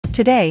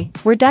Today,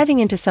 we're diving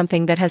into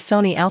something that has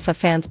Sony Alpha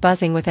fans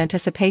buzzing with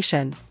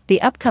anticipation, the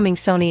upcoming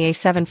Sony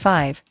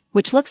A7V,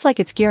 which looks like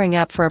it's gearing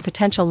up for a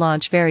potential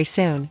launch very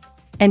soon.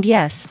 And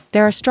yes,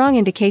 there are strong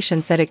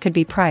indications that it could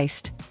be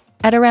priced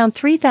at around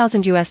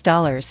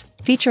 $3,000,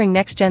 featuring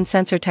next-gen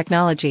sensor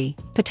technology,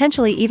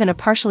 potentially even a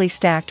partially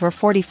stacked or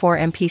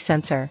 44MP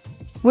sensor.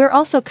 We're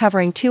also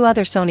covering two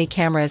other Sony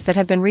cameras that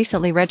have been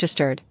recently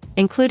registered,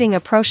 including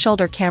a pro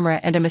shoulder camera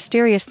and a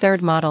mysterious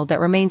third model that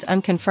remains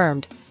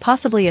unconfirmed,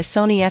 possibly a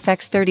Sony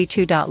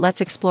FX32.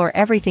 Let's explore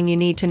everything you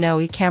need to know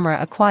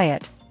a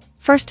quiet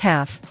first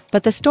half,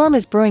 but the storm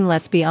is brewing.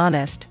 Let's be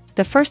honest,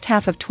 the first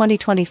half of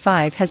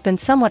 2025 has been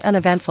somewhat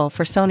uneventful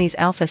for Sony's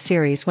Alpha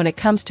series when it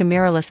comes to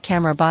mirrorless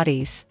camera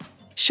bodies.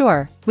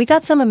 Sure, we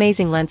got some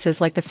amazing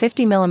lenses like the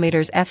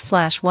 50mm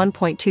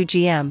f/1.2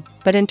 GM,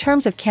 but in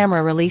terms of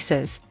camera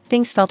releases,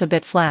 things felt a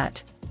bit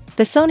flat.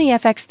 The Sony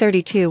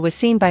FX32 was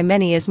seen by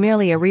many as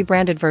merely a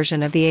rebranded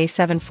version of the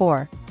A7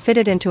 IV,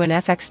 fitted into an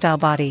FX-style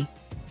body.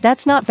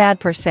 That's not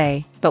bad per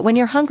se, but when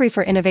you're hungry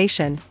for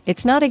innovation,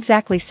 it's not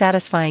exactly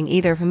satisfying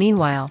either.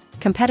 Meanwhile,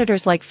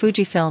 competitors like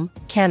Fujifilm,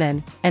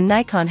 Canon, and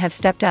Nikon have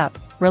stepped up,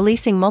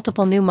 releasing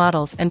multiple new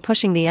models and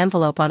pushing the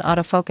envelope on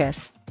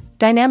autofocus,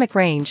 dynamic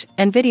range,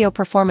 and video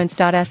performance.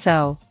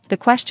 So, the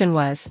question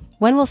was,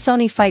 when will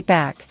Sony fight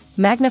back?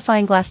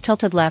 Magnifying glass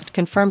tilted left.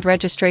 Confirmed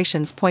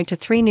registrations point to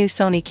 3 new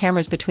Sony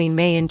cameras between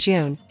May and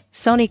June.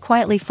 Sony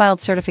quietly filed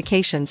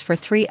certifications for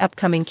 3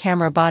 upcoming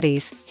camera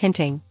bodies,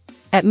 hinting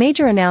at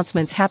major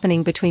announcements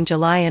happening between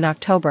July and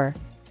October.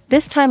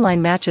 This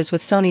timeline matches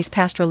with Sony's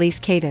past release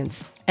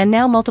cadence, and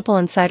now multiple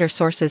insider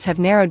sources have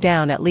narrowed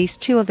down at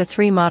least 2 of the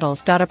 3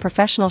 models. A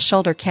professional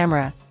shoulder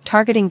camera,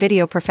 targeting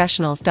video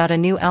professionals. A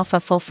new Alpha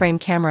full-frame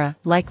camera,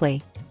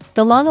 likely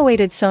the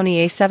long-awaited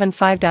Sony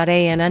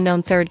A7V. An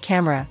unknown third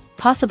camera,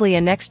 possibly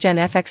a next-gen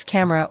FX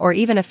camera or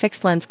even a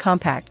fixed-lens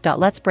compact.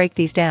 Let's break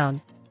these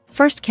down.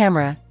 First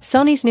camera,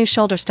 Sony's new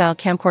shoulder-style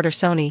camcorder.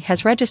 Sony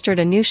has registered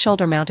a new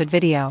shoulder-mounted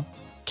video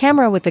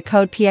camera with the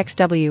code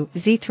PXW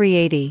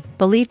Z380,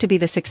 believed to be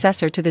the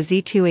successor to the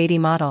Z280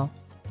 model.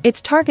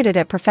 It's targeted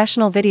at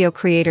professional video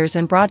creators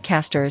and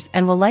broadcasters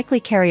and will likely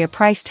carry a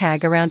price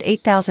tag around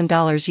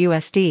 $8,000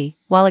 USD.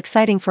 While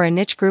exciting for a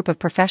niche group of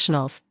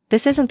professionals,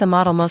 this isn't the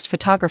model most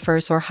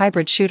photographers or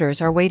hybrid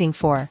shooters are waiting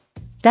for.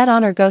 That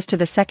honor goes to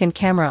the second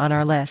camera on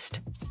our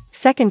list.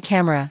 Second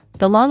camera,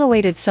 the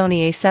long-awaited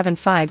Sony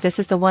A7V. This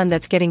is the one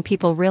that's getting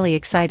people really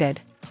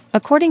excited.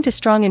 According to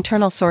strong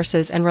internal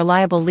sources and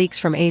reliable leaks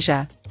from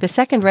Asia, the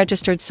second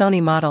registered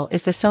Sony model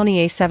is the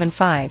Sony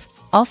A7V,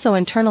 also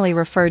internally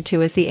referred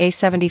to as the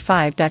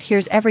A7V.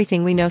 Here's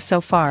everything we know so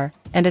far,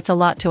 and it's a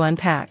lot to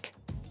unpack.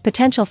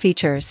 Potential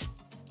features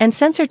and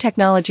sensor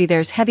technology.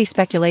 There's heavy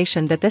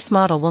speculation that this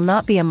model will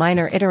not be a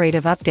minor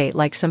iterative update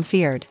like some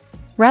feared.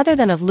 Rather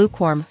than a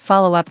lukewarm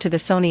follow-up to the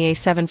Sony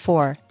A7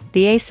 IV,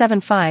 the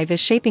A7V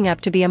is shaping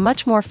up to be a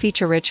much more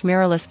feature-rich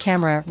mirrorless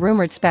camera.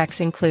 Rumored specs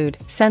include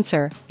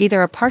sensor,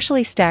 either a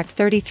partially stacked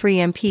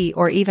 33MP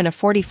or even a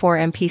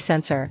 44MP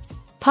sensor,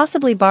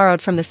 possibly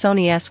borrowed from the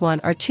Sony S1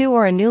 or 2,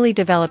 or a newly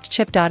developed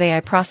chip. AI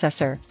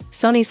processor,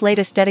 Sony's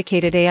latest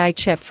dedicated AI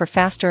chip for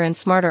faster and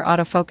smarter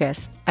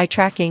autofocus, eye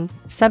tracking,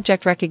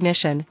 subject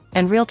recognition,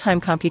 and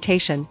real-time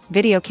computation,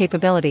 video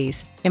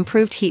capabilities,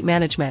 improved heat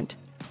management.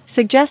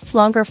 Suggests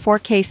longer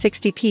 4K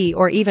 60p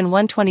or even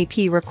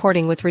 120p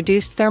recording with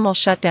reduced thermal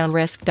shutdown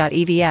risk.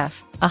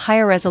 EVF, a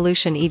higher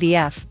resolution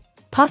EVF,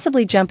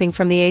 possibly jumping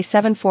from the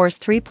A7 IV's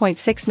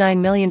 $3.69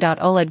 million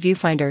OLED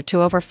viewfinder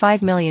to over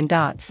 5 million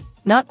dots.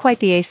 Not quite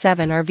the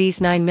A7 or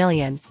V's 9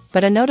 million,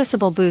 but a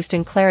noticeable boost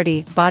in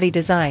clarity. Body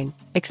design,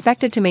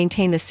 expected to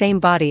maintain the same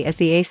body as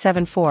the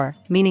A7 IV,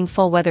 meaning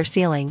full weather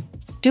sealing,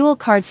 dual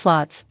card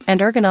slots,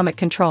 and ergonomic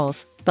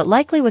controls, but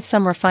likely with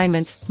some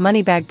refinements.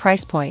 Money bag.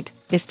 Price point,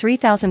 is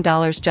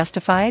 $3,000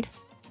 justified?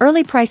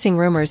 Early pricing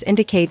rumors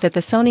indicate that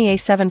the Sony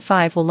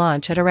A7V will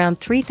launch at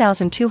around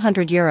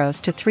 €3,200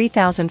 to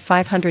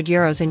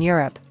 €3,500 in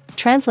Europe,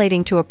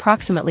 translating to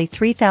approximately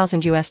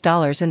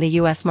 $3,000 in the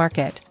US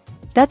market.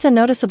 That's a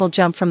noticeable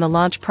jump from the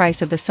launch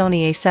price of the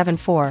Sony A7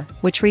 IV,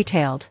 which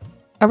retailed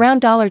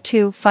around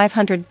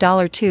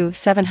 $2,500 to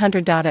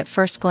 $700. At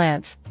first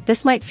glance,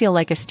 this might feel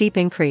like a steep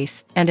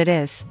increase, and it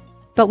is.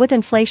 But with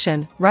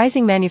inflation,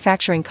 rising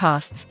manufacturing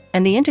costs,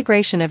 and the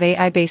integration of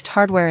AI-based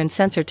hardware and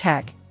sensor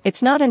tech,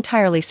 it's not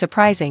entirely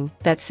surprising.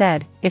 That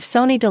said, if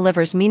Sony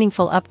delivers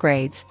meaningful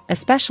upgrades,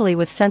 especially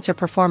with sensor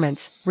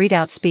performance,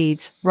 readout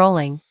speeds,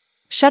 rolling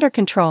shutter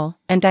control,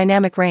 and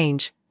dynamic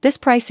range, this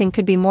pricing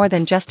could be more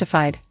than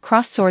justified.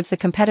 Cross swords. The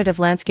competitive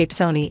landscape.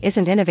 Sony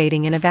isn't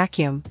innovating in a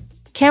vacuum.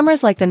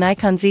 Cameras like the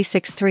Nikon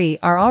Z6 III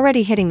are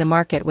already hitting the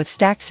market with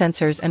stacked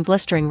sensors and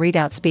blistering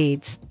readout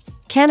speeds.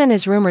 Canon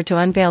is rumored to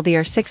unveil the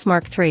R6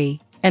 Mark III,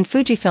 and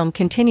Fujifilm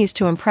continues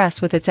to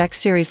impress with its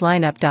X-series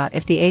lineup.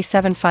 If the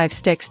A7V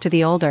sticks to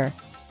the older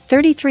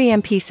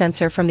 33MP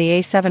sensor from the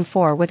A7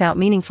 IV without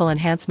meaningful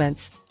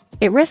enhancements,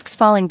 it risks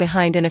falling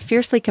behind in a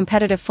fiercely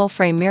competitive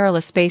full-frame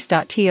mirrorless space.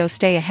 To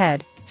stay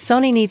ahead,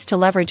 Sony needs to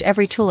leverage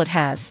every tool it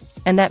has,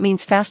 and that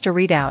means faster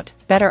readout,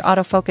 better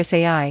autofocus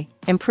AI,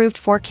 improved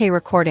 4K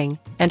recording,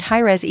 and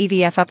high-res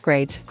EVF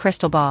upgrades.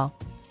 Crystal ball.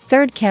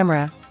 Third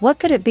camera. What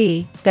could it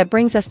be? That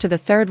brings us to the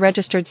third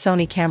registered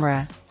Sony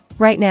camera.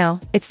 Right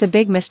now, it's the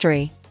big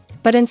mystery.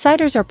 But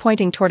insiders are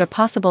pointing toward a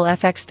possible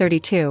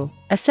FX32,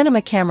 a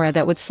cinema camera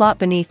that would slot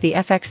beneath the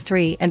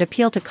FX3 and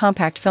appeal to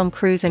compact film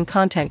crews and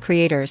content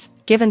creators.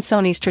 Given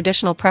Sony's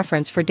traditional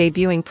preference for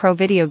debuting pro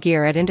video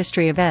gear at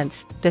industry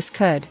events, this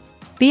could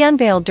be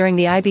unveiled during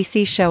the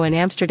IBC show in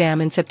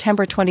Amsterdam in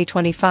September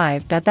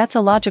 2025. That's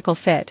a logical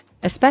fit,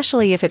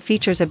 especially if it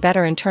features a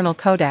better internal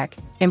codec,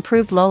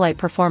 improved low-light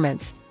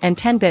performance, and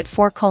 10-bit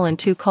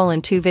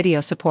 4:2:2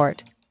 video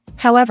support.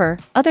 However,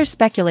 others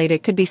speculate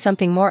it could be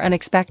something more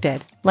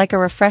unexpected, like a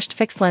refreshed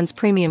fixed-lens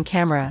premium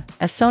camera,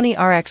 a Sony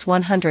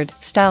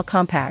RX100 style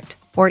compact,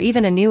 or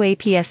even a new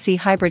APS-C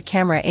hybrid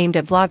camera aimed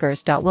at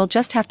vloggers. We'll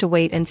just have to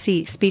wait and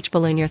see. Speech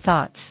balloon. Your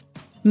thoughts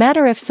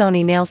matter. If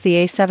Sony nails the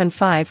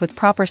A7V with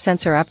proper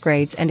sensor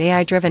upgrades and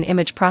AI-driven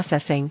image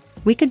processing,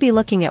 we could be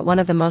looking at one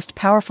of the most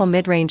powerful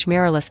mid-range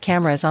mirrorless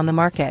cameras on the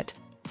market.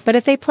 But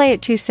if they play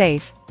it too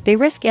safe, they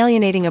risk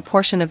alienating a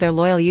portion of their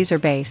loyal user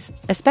base,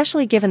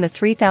 especially given the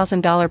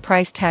 $3,000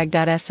 price tag.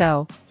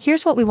 So,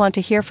 here's what we want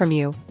to hear from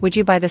you. Would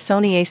you buy the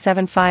Sony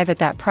A7V at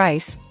that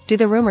price? Do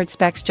the rumored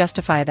specs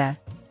justify the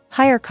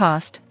higher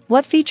cost?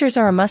 What features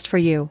are a must for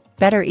you?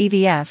 Better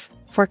EVF,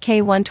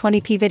 4K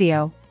 120p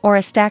video, or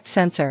a stacked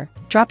sensor?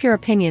 Drop your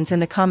opinions in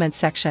the comments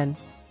section.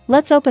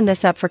 Let's open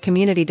this up for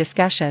community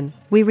discussion.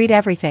 We read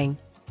everything.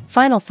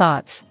 Final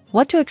thoughts.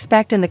 What to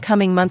expect in the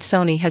coming month?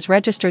 Sony has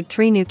registered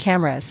 3 new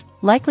cameras,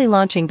 likely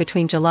launching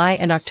between July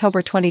and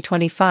October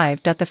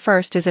 2025. The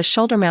first is a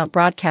shoulder-mount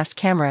broadcast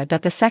camera.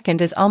 The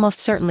second is almost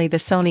certainly the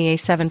Sony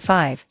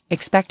A7V,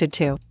 expected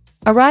to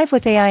arrive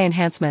with AI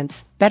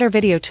enhancements, better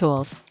video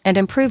tools, and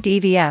improved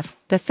EVF.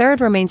 The third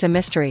remains a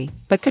mystery,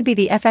 but could be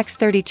the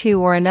FX32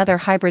 or another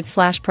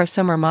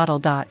hybrid/prosumer model.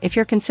 If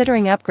you're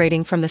considering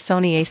upgrading from the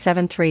Sony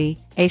A7 III,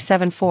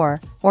 A7 IV,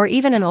 or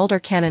even an older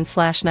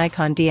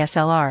Canon/Nikon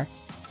DSLR,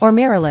 or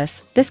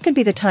mirrorless, this could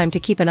be the time to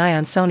keep an eye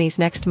on Sony's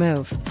next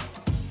move.